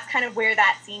kind of where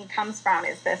that scene comes from,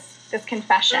 is this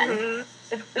confession.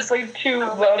 Mm-hmm. It's like two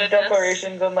love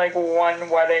declarations and, like, one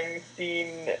wedding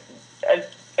scene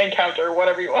encounter,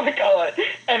 whatever you want to call it.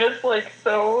 And it's, like,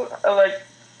 so, like,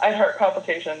 I had heart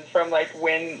palpitations from, like,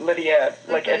 when Lydia,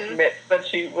 like, admits that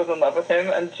she was in love with him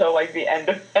until, like, the end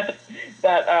of that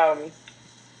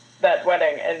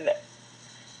wedding. And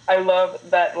I love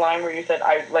that line where you said,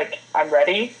 I'm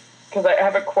ready. Because I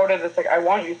have a quote that's like, I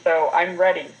want you, so I'm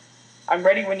ready. I'm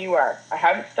ready when you are. I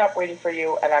haven't stopped waiting for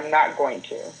you, and I'm not going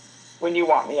to. When you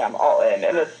want me, I'm all in.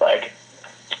 And it's like,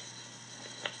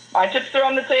 my chips are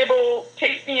on the table.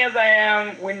 Take me as I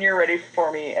am when you're ready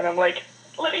for me. And I'm like,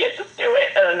 Lydia, just do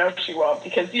it. And I know she won't,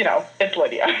 because, you know, it's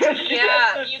Lydia.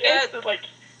 Yeah, you get, like,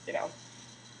 you know.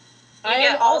 You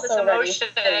get all this emotion.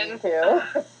 Too.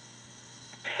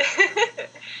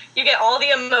 You get all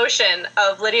the emotion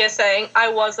of Lydia saying, I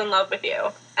was in love with you.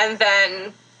 And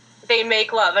then they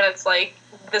make love, and it's like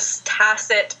this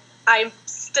tacit, I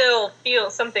still feel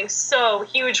something so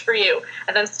huge for you.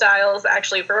 And then Styles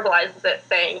actually verbalizes it,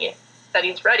 saying that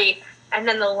he's ready. And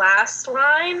then the last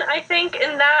line, I think,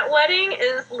 in that wedding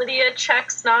is Lydia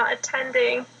checks not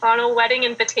attending on a wedding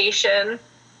invitation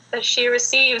that she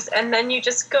receives. And then you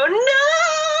just go,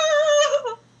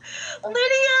 no!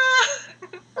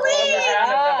 Lydia! Please!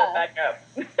 Yeah. Back up.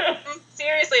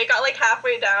 Seriously, it got like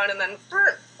halfway down and then...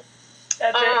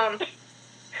 That's it.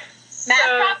 Mad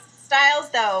props to Styles,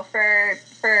 though, for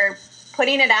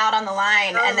putting it out on the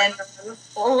line and then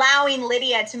allowing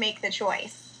Lydia to make the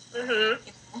choice. Mm-hmm.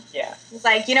 Yeah. He's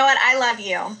like, you know what? I love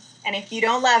you. And if you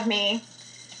don't love me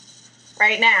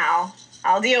right now,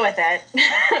 I'll deal with it.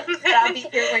 But I'll be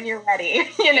here when you're ready,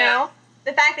 you know?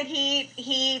 The fact that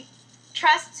he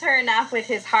trusts her enough with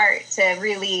his heart to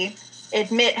really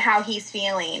admit how he's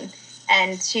feeling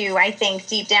and to, I think,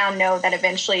 deep down know that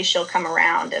eventually she'll come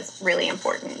around is really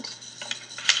important.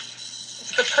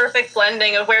 It's the perfect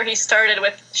blending of where he started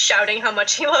with shouting how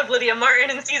much he loved Lydia Martin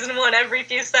in season 1 every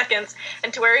few seconds,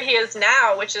 and to where he is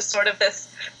now, which is sort of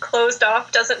this closed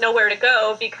off, doesn't know where to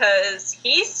go because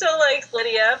he still likes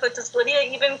Lydia, but does Lydia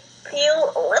even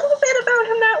feel a little bit about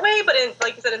him that way? But in,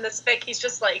 like you said, in this fic, he's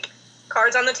just like,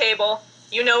 cards on the table,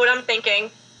 you know what I'm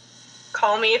thinking,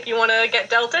 call me if you want to get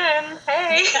dealt in,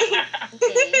 hey.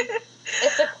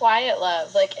 It's a quiet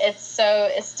love. Like, it's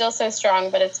still so strong,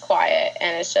 but it's quiet,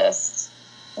 and it's just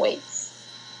waits.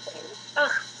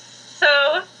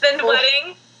 So, the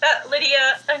wedding that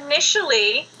Lydia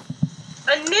initially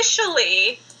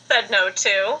said no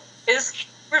to is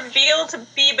revealed to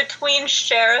be between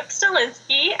Sheriff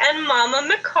Stilinski and Mama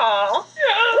McCall.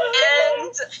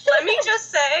 And let me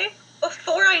just say,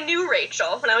 before I knew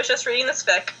Rachel, when I was just reading this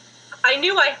fic, I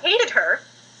knew I hated her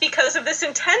because of this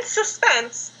intense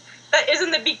suspense that is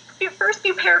in the first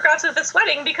few paragraphs of this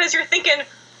wedding, because you're thinking,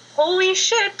 holy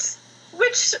shit,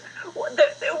 who's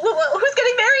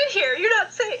getting married here? You're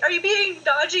not saying, are you being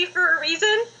dodgy for a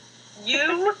reason?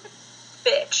 You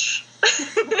bitch.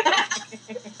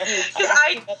 Because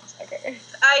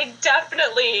I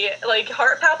definitely, like,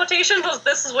 heart palpitations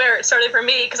this is where it started for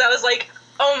me, because I was like,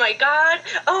 oh my god,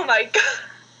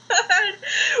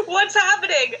 what's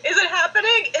happening? Is it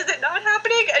happening? Is it not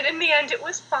happening? And in the end, it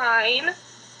was fine.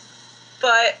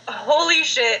 But holy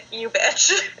shit, you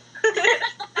bitch.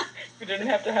 You didn't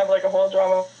have to have, like, a whole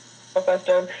drama fest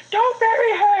of, don't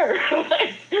marry her!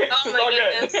 Like, oh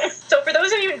my goodness. So for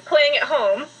those of you playing at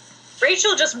home,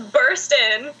 Rachel just burst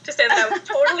in to say that I was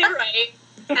totally right,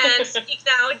 and Speak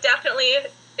Now definitely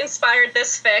inspired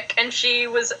this fic, and she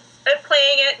was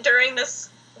playing it during this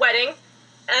wedding.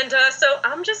 And so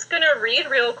I'm just going to read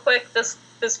real quick this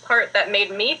part that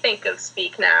made me think of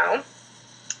Speak Now,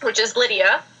 which is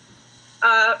Lydia.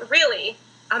 Really,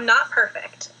 I'm not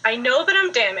perfect. I know that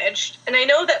I'm damaged, and I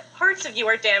know that parts of you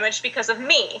are damaged because of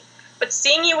me. But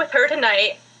seeing you with her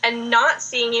tonight and not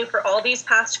seeing you for all these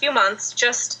past few months,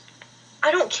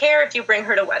 I don't care if you bring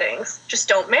her to weddings. Just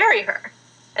don't marry her.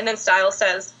 And then Styles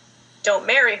says, don't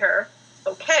marry her.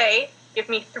 Okay, give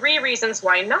me 3 reasons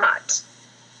why not.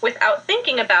 Without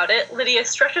thinking about it, Lydia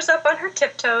stretches up on her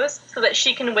tiptoes so that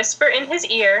she can whisper in his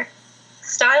ear,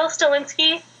 Styles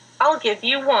Stilinski, I'll give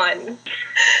you 1. And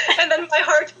then my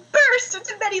heart burst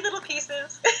into many little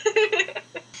pieces.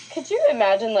 Could you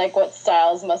imagine, like, what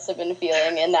Styles must have been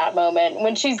feeling in that moment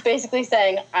when she's basically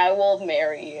saying, I will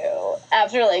marry you,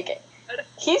 after, like,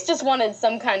 he's just wanted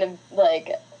some kind of,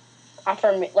 like,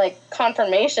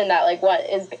 confirmation that, like, what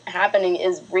is happening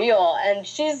is real, and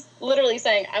she's literally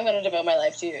saying, I'm going to devote my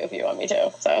life to you if you want me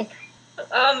to, so.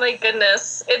 Oh my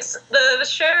goodness. It's the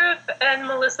Sheriff and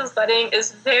Melissa's wedding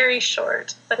is very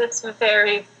short, but it's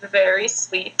very, very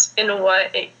sweet in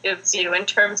what it gives you in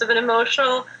terms of an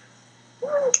emotional,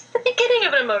 the beginning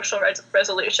of an emotional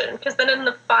resolution, because then in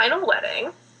the final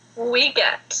wedding, we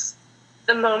get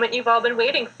the moment you've all been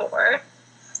waiting for.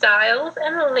 Styles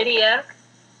and Lydia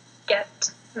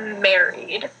get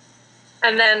married.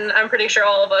 And then I'm pretty sure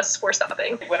all of us were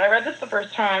sobbing. When I read this the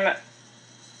first time,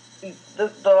 the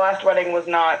last wedding was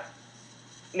not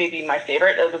maybe my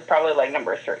favorite. It was probably like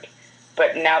number 3.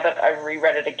 But now that I've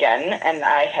reread it again, and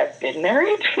I have been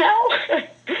married now.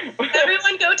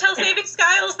 Everyone go tell Saving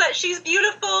Skiles that she's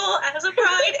beautiful as a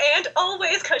bride and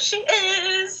always, because she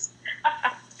is.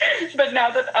 But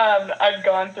now that I've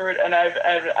gone through it and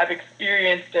I've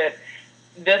experienced it,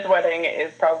 this wedding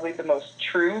is probably the most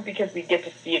true because we get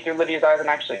to see it through Lydia's eyes and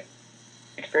actually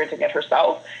experiencing it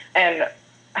herself. And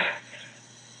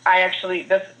I actually,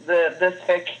 this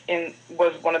fic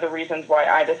was one of the reasons why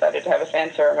I decided to have a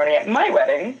fan ceremony at my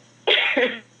wedding.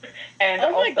 And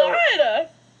oh my God!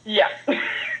 Yeah.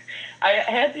 I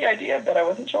had the idea, but I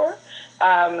wasn't sure.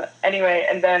 Anyway,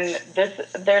 and then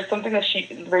there's something that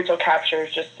Rachel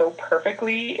captures just so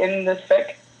perfectly in this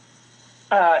fic.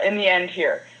 In the end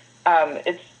here,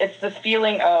 it's this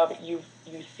feeling of you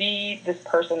see this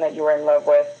person that you are in love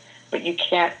with, but you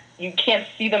can't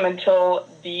see them until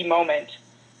the moment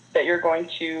that you're going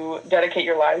to dedicate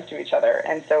your lives to each other.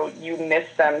 And so you miss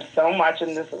them so much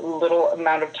in this little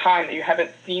amount of time that you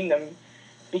haven't seen them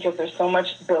because there's so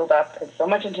much build-up and so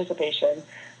much anticipation.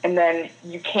 And then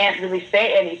you can't really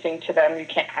say anything to them. You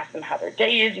can't ask them how their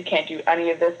day is. You can't do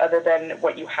any of this other than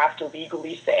what you have to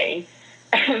legally say.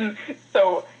 And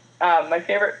so my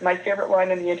favorite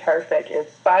line in the entire fic is,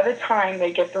 by the time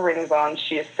they get the rings on,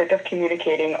 she is sick of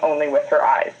communicating only with her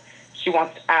eyes. She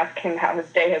wants to ask him how his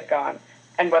day has gone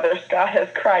and whether Scott has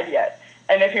cried yet,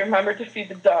 and if he remembered to feed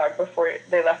the dog before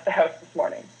they left the house this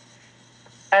morning.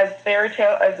 As fairy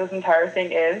tale as this entire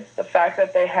thing is, the fact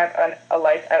that they have a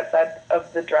light outside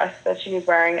of the dress that she is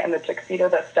wearing and the tuxedo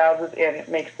that Stiles is in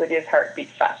makes Lydia's heart beat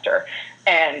faster.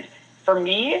 And for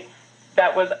me,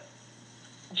 that was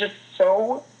just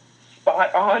so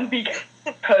spot on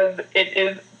because it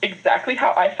is exactly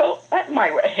how I felt at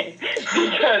my wedding.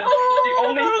 Because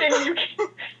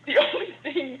the only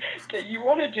thing that you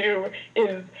want to do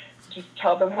is just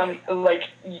tell them how, like,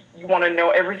 you want to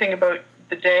know everything about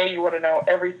the day. You want to know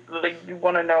every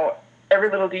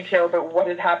little detail about what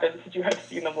had happened since you had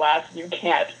seen them last, and you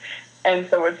can't. And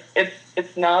so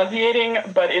it's nauseating,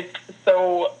 but it's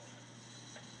so,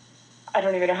 I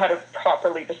don't even know how to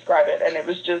properly describe it. And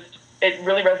it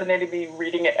really resonated with me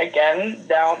reading it again,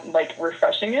 like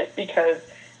refreshing it, because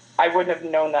I wouldn't have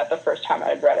known that the first time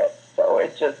I'd read it. So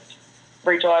it just,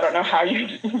 Rachel, I don't know how you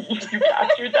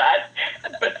captured that,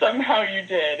 but somehow you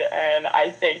did, and I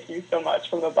thank you so much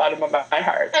from the bottom of my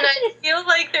heart. And I feel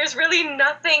like there's really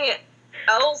nothing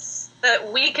else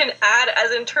that we can add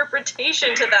as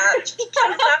interpretation to that.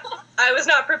 I was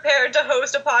not prepared to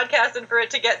host a podcast and for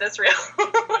it to get this real.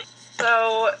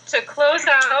 So to close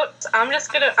out, I'm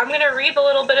gonna read the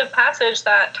little bit of passage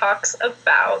that talks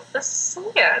about the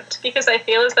sand, because I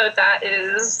feel as though that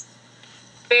is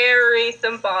very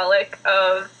symbolic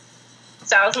of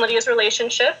Stiles and Lydia's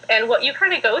relationship and what you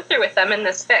kind of go through with them in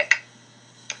this fic.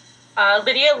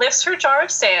 Lydia lifts her jar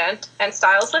of sand and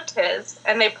Stiles lifts his,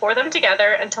 and they pour them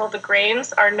together until the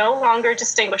grains are no longer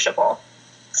distinguishable.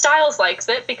 Stiles likes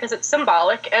it because it's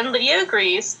symbolic, and Lydia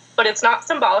agrees, but it's not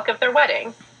symbolic of their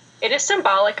wedding. It is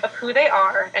symbolic of who they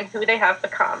are and who they have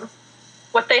become.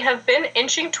 What they have been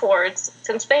inching towards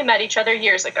since they met each other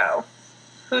years ago.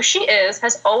 Who she is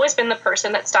has always been the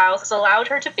person that Stiles has allowed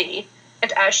her to be,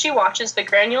 and as she watches the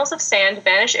granules of sand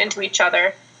vanish into each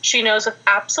other, she knows with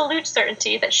absolute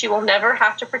certainty that she will never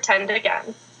have to pretend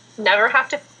again. Never have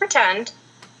to pretend,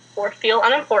 or feel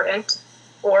unimportant,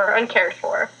 or uncared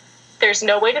for. There's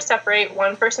no way to separate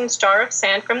one person's jar of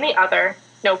sand from the other,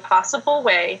 no possible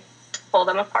way to pull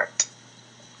them apart.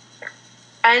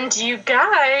 And you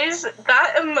guys,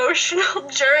 that emotional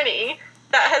journey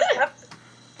that has left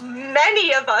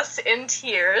many of us in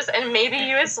tears, and maybe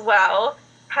you as well,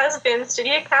 has been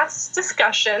StydiaCast's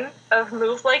discussion of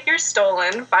Move Like You're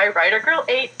Stolen by Writer Girl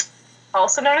 8,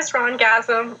 also known as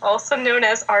Rongasm, also known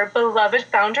as our beloved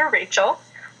founder Rachel.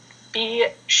 Be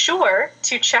sure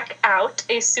to check out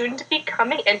a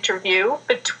soon-to-be-coming interview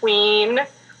between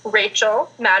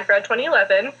Rachel, MadGrad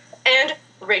 2011, and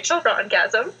Rachel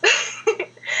Rongasm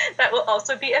that will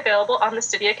also be available on the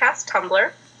StydiaCast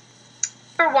Tumblr.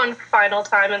 For one final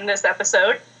time in this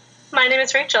episode, my name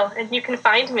is Rachel, and you can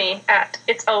find me at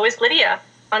It's Always Lydia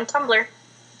on Tumblr.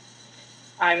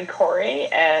 I'm Corey,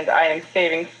 and I am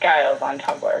Saving Skiles on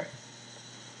Tumblr.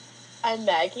 I'm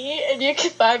Maggie, and you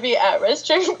can find me at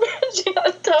Registering Virgin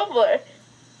on Tumblr.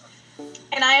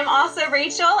 And I am also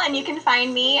Rachel, and you can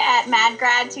find me at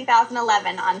MadGrad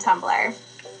 2011 on Tumblr.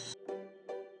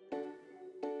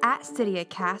 At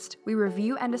StydiaCast, we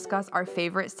review and discuss our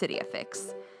favorite Stydia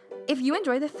fics. If you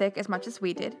enjoy the fic as much as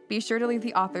we did, be sure to leave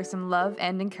the author some love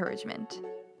and encouragement.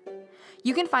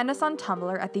 You can find us on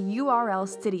Tumblr at the URL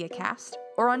StydiaCast,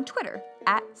 or on Twitter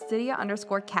at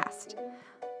Stydia_cast.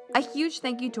 A huge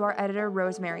thank you to our editor,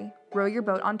 Rosemary, Row Your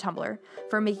Boat on Tumblr,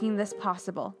 for making this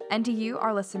possible, and to you,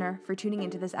 our listener, for tuning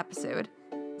into this episode.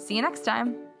 See you next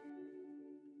time!